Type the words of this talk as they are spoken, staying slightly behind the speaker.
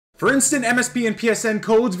For instant MSP and PSN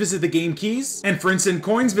codes, visit the game keys. And for instant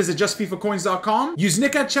coins, visit justfifacoins.com. Use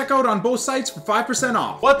Nick at checkout on both sites for 5%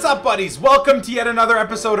 off. What's up, buddies? Welcome to yet another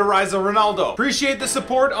episode of Rise of Ronaldo. Appreciate the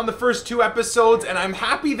support on the first 2 episodes, and I'm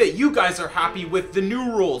happy that you guys are happy with the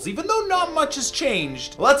new rules, even though not much has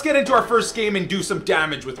changed. Let's get into our first game and do some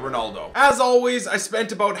damage with Ronaldo. As always, I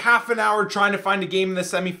spent about half an hour trying to find a game in the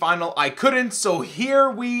semifinal. I couldn't, so here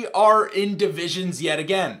we are in divisions yet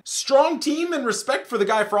again. Strong team, and respect for the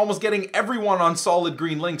guy for almost getting everyone on solid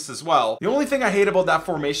green links as well. The only thing I hate about that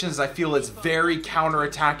formation is I feel it's very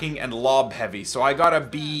counter-attacking and lob heavy, so I gotta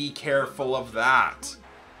be careful of that.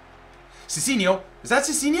 Cicinho, is that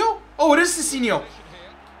Cicinho? Oh, it is Cicinho.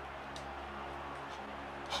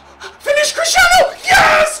 Finish Cristiano!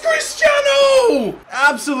 Yes, Cristiano!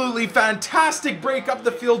 Absolutely fantastic break up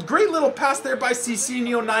the field. Great little pass there by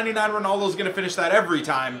Cicinho. 99 Ronaldo's gonna finish that every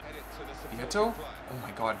time. Vietto? Oh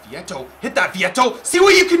my god, Vietto. Hit that, Vietto! See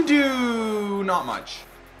what you can do! Not much.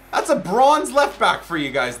 That's a bronze left back for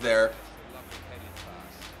you guys there.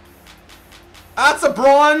 That's a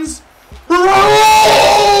bronze. As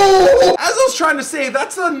I was trying to say,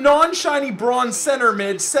 that's a non-shiny bronze center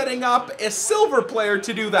mid setting up a silver player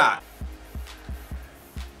to do that.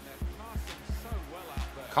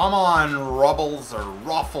 Come on, Rubbles or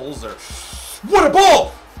Ruffles or... What a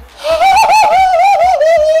ball!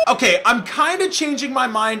 Okay, I'm kind of changing my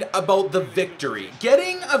mind about the victory.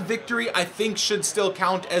 Getting a victory, I think, should still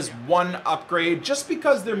count as 1 upgrade, just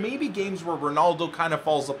because there may be games where Ronaldo kind of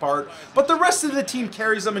falls apart, but the rest of the team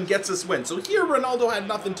carries them and gets us win. So here, Ronaldo had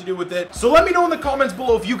nothing to do with it. So let me know in the comments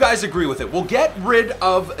below if you guys agree with it. We'll get rid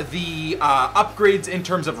of the upgrades in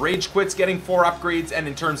terms of rage quits getting 4 upgrades, and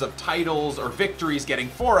in terms of titles or victories getting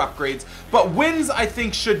 4 upgrades, but wins, I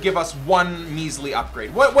think, should give us 1 measly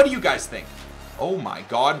upgrade. What do you guys think? Oh my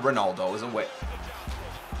god, Ronaldo is away.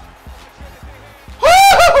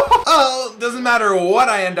 Oh, doesn't matter what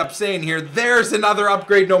I end up saying here. There's another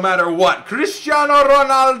upgrade no matter what. Cristiano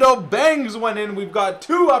Ronaldo bangs one in. We've got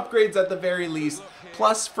 2 upgrades at the very least.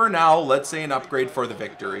 Plus, for now, let's say an upgrade for the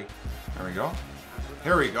victory. There we go.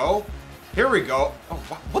 Here we go. Here we go. Oh,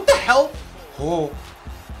 what the hell? Oh.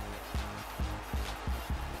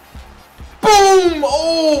 Boom!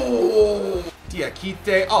 Oh!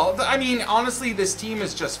 Diakite. Oh, I mean, honestly, this team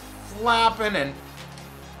is just flapping and...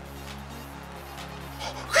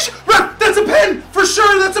 That's a pen! For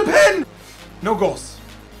sure, that's a pen! No goals.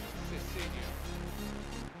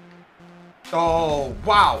 Oh,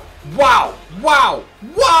 wow. Wow. Wow.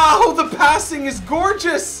 Wow! The passing is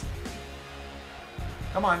gorgeous!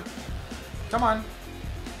 Come on. Come on.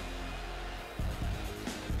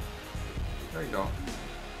 There you go.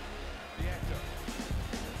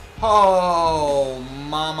 Oh,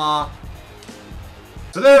 mama.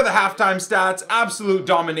 So there are the halftime stats. Absolute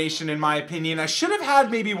domination in my opinion. I should have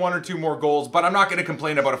had maybe 1 or 2 more goals, but I'm not going to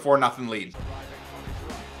complain about a 4-0 lead.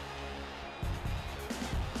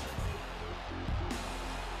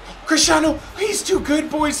 Cristiano, he's too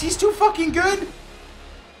good, boys. He's too fucking good.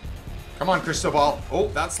 Come on, Cristobal. Oh,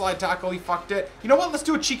 that slide tackle, he fucked it. You know what? Let's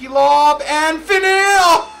do a cheeky lob and finish.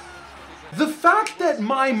 The fact that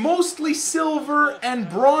my mostly silver and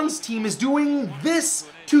bronze team is doing this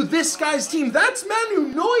to this guy's team, that's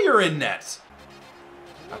Manu Neuer in net.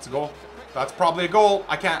 That's a goal. That's probably a goal.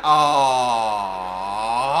 I can't.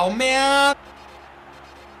 Oh, man.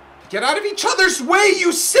 Get out of each other's way,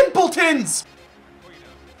 you simpletons.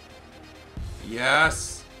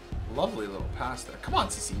 Yes. Lovely little pass there. Come on,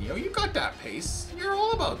 Cicinho. You got that pace. You're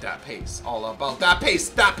all about that pace. All about that pace.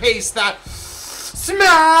 That pace. That...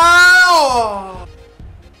 Smell!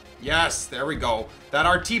 Yes, there we go. That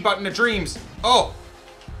RT button of dreams. Oh.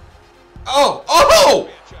 Oh. Oh!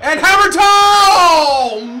 And hammer toe!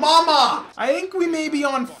 Oh, mama! I think we may be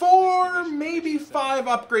on 4, maybe 5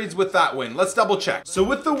 upgrades with that win. Let's double check. So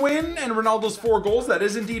with the win and Ronaldo's 4 goals, that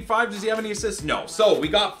is indeed 5. Does he have any assists? No. So we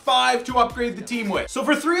got 5 to upgrade the team with. So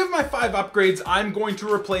for 3 of my 5 upgrades, I'm going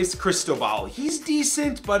to replace Cristobal. He's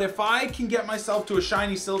decent, but if I can get myself to a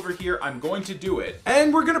shiny silver here, I'm going to do it.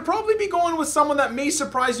 And we're going to probably be going with someone that may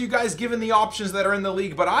surprise you guys given the options that are in the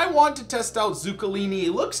league, but I want to test out Zuculini. He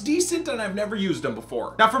looks decent and I've never used him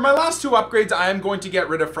before. Now for my last 2 upgrades, I am going to get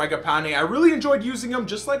rid of Fragapane. I really enjoyed using him,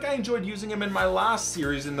 just like I enjoyed using him in my last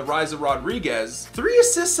series in the Rise of Rodriguez. 3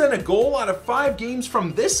 assists and a goal out of 5 games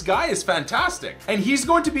from this guy is fantastic. And he's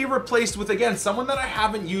going to be replaced with, again, someone that I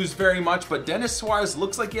haven't used very much, but Dennis Suarez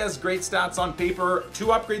looks like he has great stats on paper. 2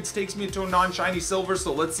 upgrades takes me to a non-shiny silver,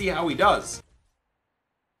 so let's see how he does.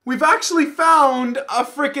 We've actually found a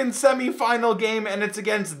freaking semi-final game, and it's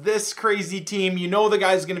against this crazy team. You know the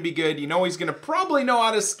guy's gonna be good. You know he's gonna probably know how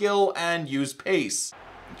to skill and use pace.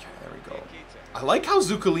 Okay, there we go. I like how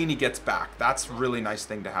Zuculini gets back. That's a really nice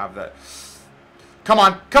thing to have that. Come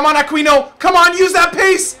on, Aquino. Come on, use that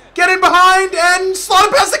pace. Get in behind and slot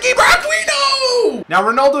it past the keeper, Aquino! Now,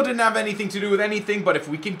 Ronaldo didn't have anything to do with anything, but if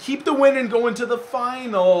we can keep the win and go into the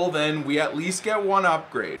final, then we at least get one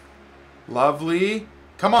upgrade. Lovely.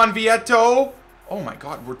 Come on, Vietto. Oh my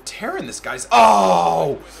god, we're tearing this guy's...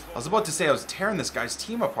 Oh! I was about to say I was tearing this guy's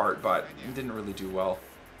team apart, but it didn't really do well.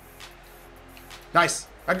 Nice.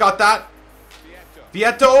 I got that.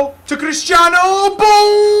 Vietto to Cristiano.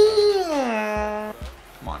 Boom!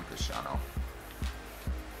 Come on, Cristiano.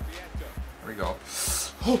 There we go.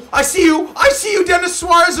 Oh, I see you. I see you, Dennis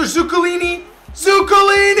Suarez or Zuculini.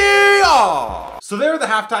 Zuculini! Oh. So there are the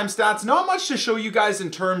halftime stats. Not much to show you guys in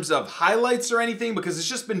terms of highlights or anything because it's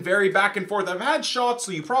just been very back and forth. I've had shots,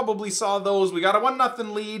 so you probably saw those. We got a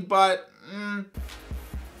 1-0 lead, but...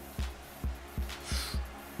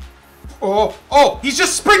 Oh, he's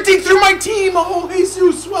just sprinting through my team. Oh,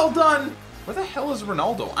 Jesus, well done. Where the hell is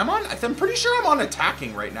Ronaldo? I'm pretty sure I'm on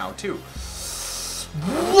attacking right now, too.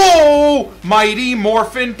 Whoa! Mighty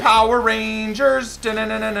Morphin Power Rangers.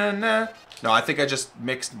 Da-na-na-na-na-na. No, I think I just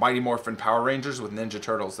mixed Mighty Morphin Power Rangers with Ninja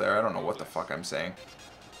Turtles there. I don't know what the fuck I'm saying.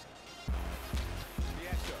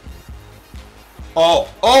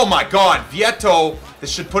 Oh my god, Vietto.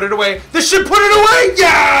 This should put it away. This should put it away!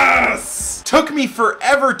 Yes! Took me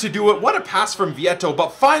forever to do it. What a pass from Vietto, but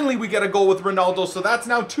finally we get a goal with Ronaldo, so that's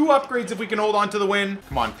now 2 upgrades if we can hold on to the win.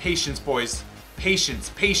 Come on, patience, boys.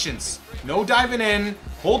 Patience. No diving in.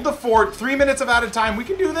 Hold the fort. 3 minutes of added time. We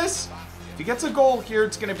can do this. If he gets a goal here,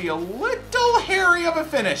 it's going to be a little hairy of a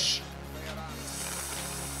finish.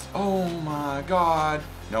 Oh my god.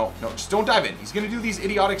 No, just don't dive in. He's going to do these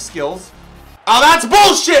idiotic skills. Oh, that's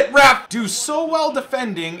bullshit, ref! Do so well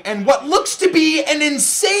defending, and what looks to be an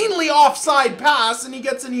insanely offside pass, and he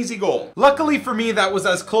gets an easy goal. Luckily for me, that was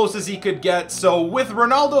as close as he could get, so with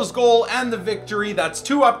Ronaldo's goal and the victory, that's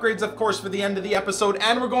 2 upgrades, of course, for the end of the episode,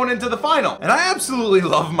 and we're going into the final. And I absolutely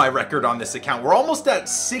love my record on this account. We're almost at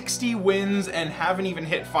 60 wins and haven't even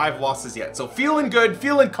hit 5 losses yet, so feeling good,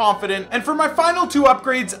 feeling confident. And for my final 2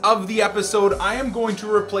 upgrades of the episode, I am going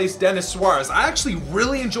to replace Dennis Suarez. I actually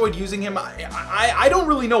really enjoyed using him. I don't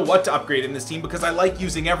really know what to upgrade in this team because I like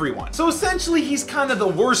using everyone. So essentially, he's kind of the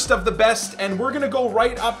worst of the best, and we're gonna go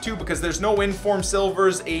right up to, because there's no informed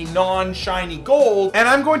silvers, a non-shiny gold, and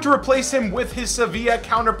I'm going to replace him with his Sevilla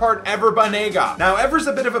counterpart, Ever Banega. Now, Ever's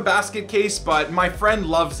a bit of a basket case, but my friend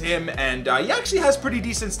loves him, and he actually has pretty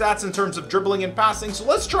decent stats in terms of dribbling and passing, so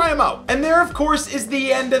let's try him out. And there, of course, is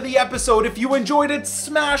the end of the episode. If you enjoyed it,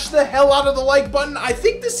 smash the hell out of the like button. I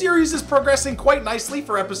think the series is progressing quite nicely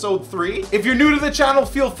for episode 3. If you're new to the channel,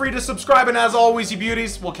 feel free to subscribe, and as always, you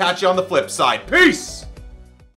beauties, we'll catch you on the flip side. Peace!